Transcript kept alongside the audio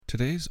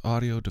Today's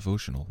audio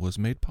devotional was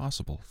made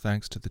possible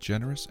thanks to the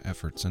generous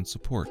efforts and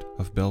support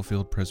of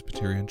Bellefield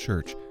Presbyterian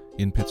Church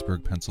in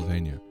Pittsburgh,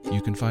 Pennsylvania.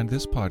 You can find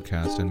this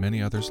podcast and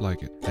many others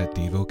like it at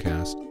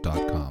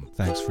Devocast.com.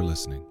 Thanks for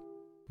listening.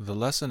 The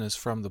lesson is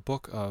from the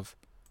book of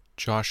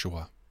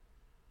Joshua,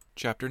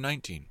 chapter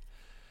 19.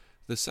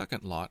 The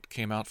second lot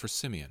came out for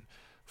Simeon,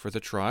 for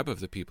the tribe of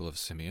the people of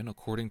Simeon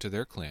according to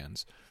their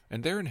clans,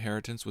 and their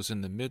inheritance was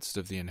in the midst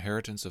of the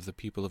inheritance of the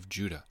people of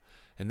Judah.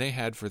 And they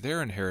had for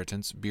their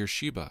inheritance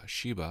Beersheba,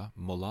 Sheba,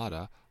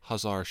 Molada,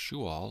 Hazar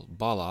Shual,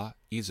 Bala,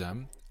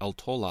 Ezem,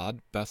 Eltolad,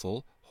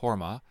 Bethel,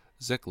 Hormah,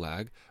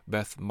 Ziklag,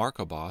 Beth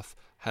Markaboth,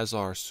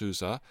 Hazar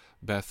Susa,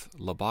 Beth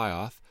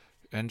Labaioth,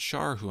 and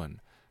Sharhun,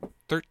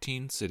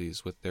 13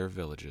 cities with their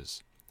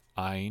villages.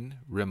 Ain,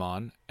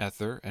 Rimmon,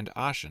 Ether, and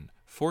Ashan,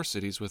 4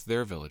 cities with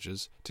their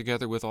villages,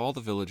 together with all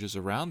the villages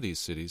around these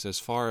cities as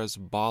far as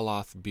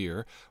Baalath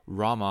Beer,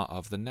 Ramah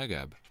of the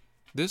Negeb.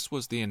 This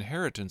was the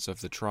inheritance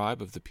of the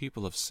tribe of the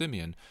people of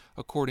Simeon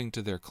according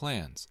to their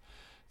clans.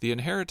 The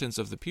inheritance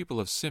of the people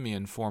of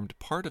Simeon formed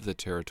part of the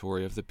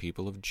territory of the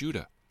people of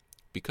Judah.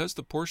 Because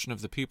the portion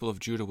of the people of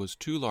Judah was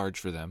too large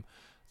for them,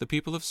 the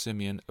people of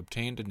Simeon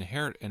obtained an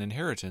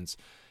inheritance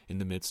in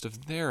the midst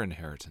of their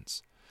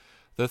inheritance.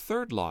 The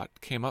third lot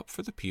came up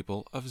for the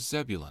people of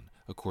Zebulun,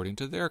 according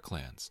to their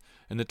clans,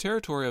 and the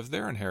territory of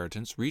their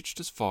inheritance reached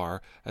as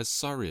far as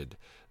Sarid.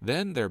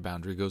 Then their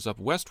boundary goes up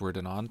westward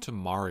and on to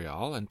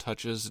Marial and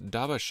touches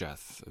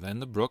Dabasheth, then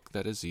the brook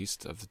that is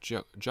east of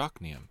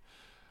Jokneam.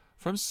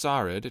 From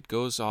Sarid it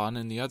goes on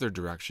in the other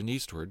direction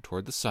eastward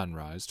toward the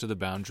sunrise to the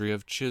boundary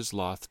of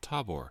Chisloth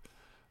Tabor.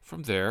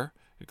 From there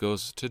it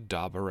goes to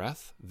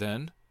Dabereth,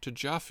 then to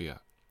Japhia.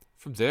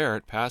 From there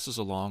it passes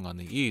along on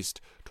the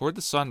east toward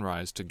the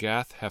sunrise to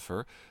Gath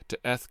Hefer, to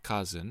Eth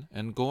Kazin,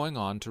 and going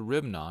on to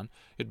Ribnon,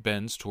 it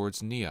bends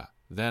towards Neah.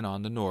 Then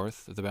on the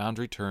north the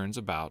boundary turns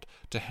about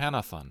to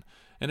Hanathon,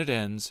 and it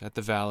ends at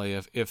the valley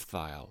of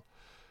Ifthael.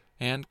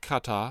 And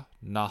Katah,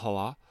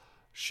 Nahalah,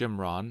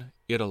 Shimron,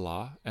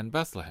 Idalah, and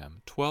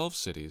Bethlehem, 12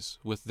 cities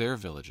with their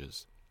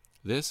villages.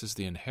 This is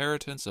the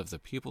inheritance of the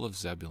people of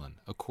Zebulun,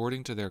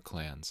 according to their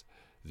clans,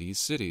 these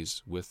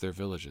cities with their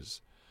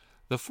villages.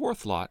 The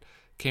fourth lot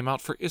came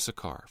out for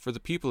Issachar, for the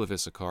people of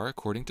Issachar,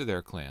 according to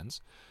their clans.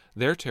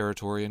 Their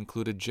territory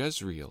included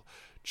Jezreel,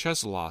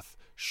 Chesulloth,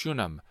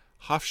 Shunem,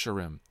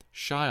 Hafsharim,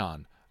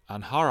 Shion,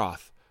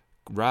 Anharath,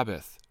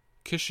 Rabbith,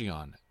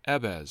 Kishion,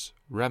 Ebez,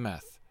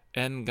 Remeth,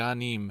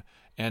 En-Ganim,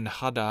 and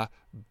Hada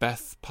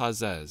Beth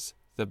Pazez.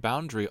 The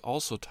boundary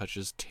also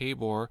touches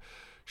Tabor,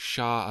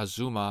 Shah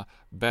Azuma,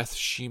 Beth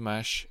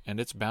Shemesh, and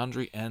its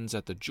boundary ends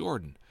at the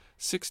Jordan,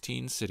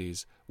 16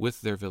 cities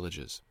with their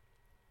villages.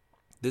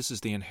 This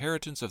is the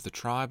inheritance of the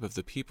tribe of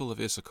the people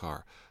of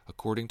Issachar,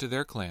 according to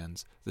their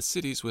clans, the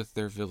cities with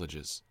their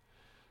villages.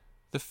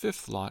 The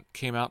fifth lot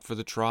came out for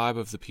the tribe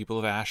of the people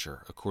of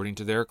Asher, according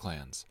to their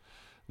clans.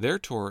 Their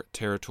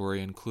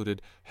territory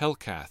included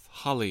Helkath,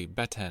 Hali,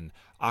 Beten,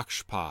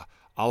 Akshpa,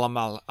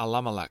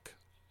 Alamelech,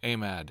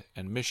 Amad,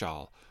 and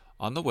Mishal.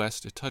 On the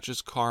west it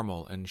touches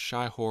Carmel and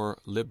Shihor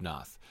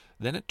Libnath.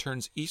 Then it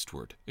turns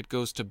eastward. It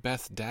goes to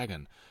Beth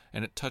Dagon,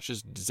 and it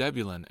touches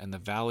Zebulun and the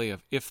valley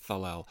of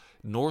Ifthalel,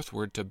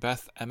 northward to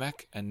Beth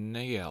Emek and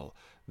Nael.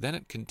 Then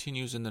it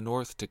continues in the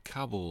north to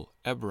Kabul,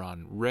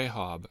 Ebron,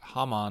 Rehob,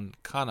 Haman,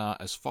 Cana,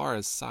 as far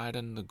as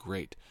Sidon the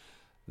Great.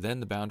 Then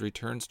the boundary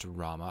turns to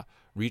Ramah,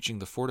 reaching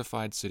the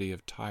fortified city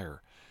of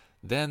Tyre.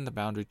 Then the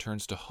boundary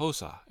turns to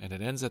Hosah, and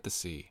it ends at the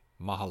sea,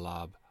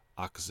 Mahalab,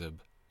 Akzib,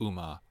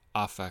 Umah,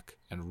 Aphek,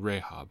 and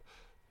Rehob,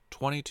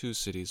 22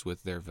 cities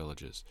with their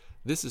villages.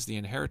 This is the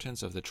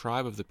inheritance of the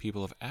tribe of the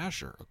people of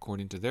Asher,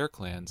 according to their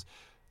clans,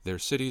 their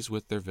cities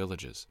with their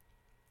villages.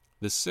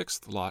 The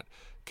sixth lot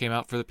came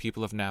out for the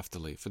people of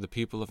Naphtali,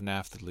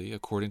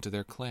 according to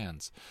their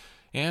clans.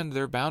 And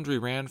their boundary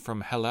ran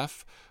from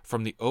Heleph,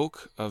 from the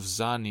oak of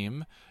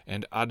Zanim,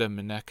 and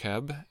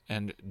Adamnekeb,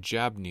 and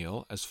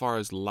Jabneel, as far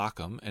as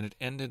Lacham, and it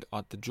ended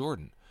at the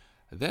Jordan.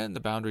 Then the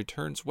boundary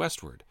turns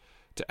westward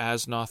to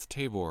Aznoth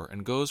Tabor,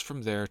 and goes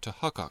from there to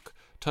Hukkok,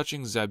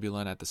 touching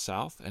Zebulun at the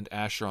south, and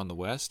Asher on the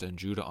west, and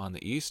Judah on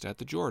the east at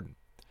the Jordan.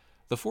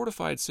 The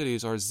fortified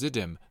cities are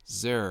Ziddim,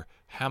 Zer,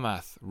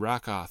 Hamath,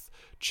 Rakath,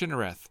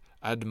 Chinnereth,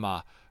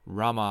 Admah,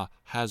 Ramah,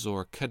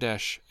 Hazor,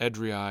 Kadesh,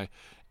 Edrei,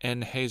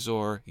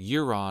 En-Hazor,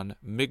 Yiron,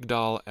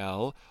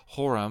 Migdal-El,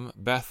 Horem,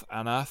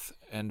 Beth-Anath,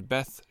 and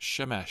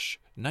Beth-Shemesh,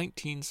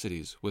 19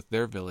 cities with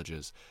their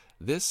villages.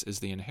 This is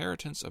the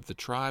inheritance of the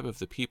tribe of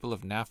the people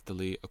of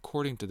Naphtali,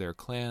 according to their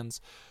clans,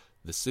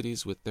 the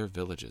cities with their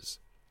villages.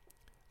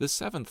 The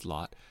seventh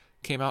lot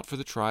came out for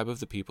the tribe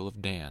of the people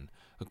of Dan,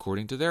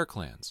 according to their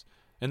clans,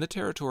 and the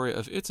territory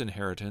of its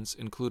inheritance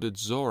included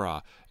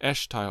Zorah,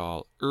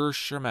 Eshtaol,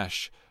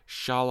 Shemesh,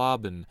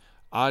 Shalabin,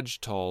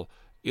 Ajtol,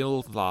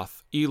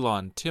 Ilthath,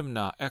 Elon,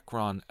 Timnah,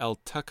 Ekron,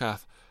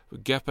 Eltekath,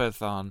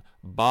 Gepethon,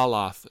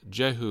 Baalath,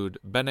 Jehud,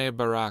 Bene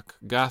Barak,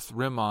 Gath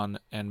Rimmon,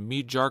 and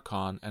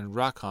Mejarkon and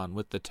Rakon,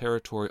 with the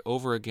territory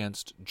over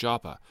against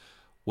Joppa.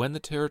 When the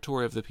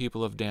territory of the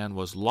people of Dan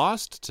was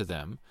lost to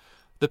them,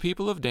 The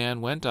people of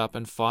Dan went up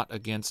and fought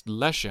against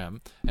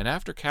Leshem, and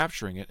after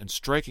capturing it and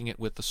striking it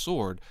with the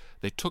sword,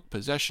 they took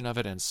possession of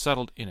it and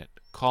settled in it,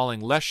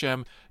 calling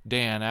Leshem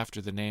Dan after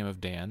the name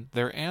of Dan,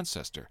 their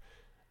ancestor.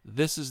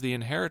 This is the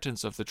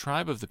inheritance of the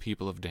tribe of the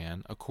people of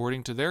Dan,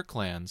 according to their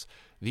clans,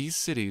 these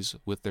cities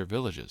with their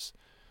villages.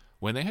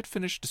 When they had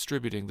finished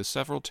distributing the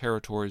several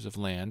territories of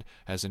land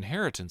as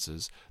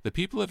inheritances, the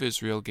people of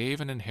Israel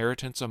gave an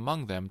inheritance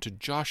among them to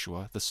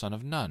Joshua the son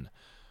of Nun.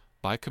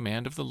 By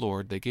command of the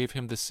Lord they gave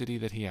him the city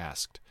that he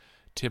asked,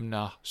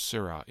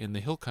 Timnath-Serah, in the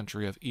hill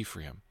country of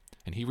Ephraim,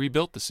 and he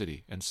rebuilt the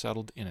city and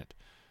settled in it.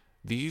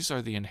 These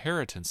are the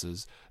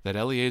inheritances that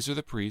Eleazar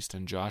the priest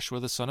and Joshua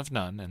the son of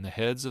Nun and the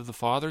heads of the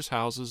fathers'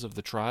 houses of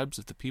the tribes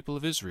of the people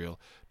of Israel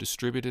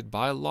distributed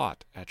by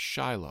lot at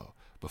Shiloh,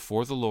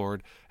 before the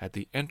Lord, at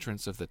the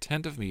entrance of the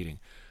tent of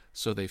meeting.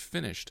 So they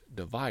finished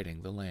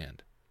dividing the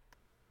land.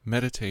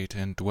 Meditate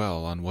and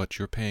dwell on what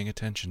you're paying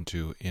attention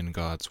to in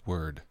God's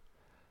Word.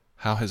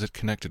 How has it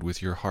connected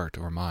with your heart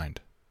or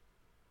mind?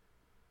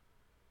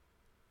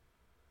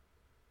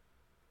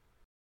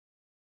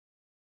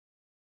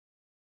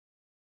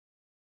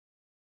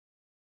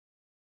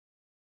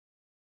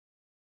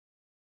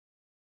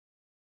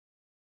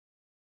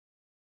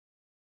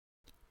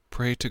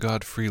 Pray to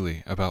God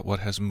freely about what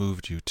has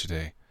moved you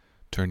today.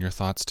 Turn your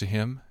thoughts to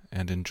Him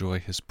and enjoy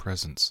His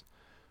presence.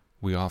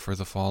 We offer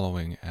the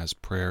following as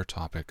prayer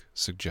topic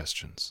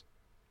suggestions.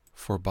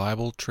 For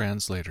Bible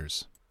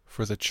translators.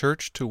 For the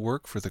Church to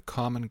work for the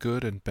common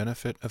good and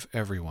benefit of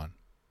everyone.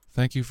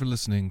 Thank you for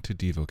listening to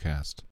Devocast.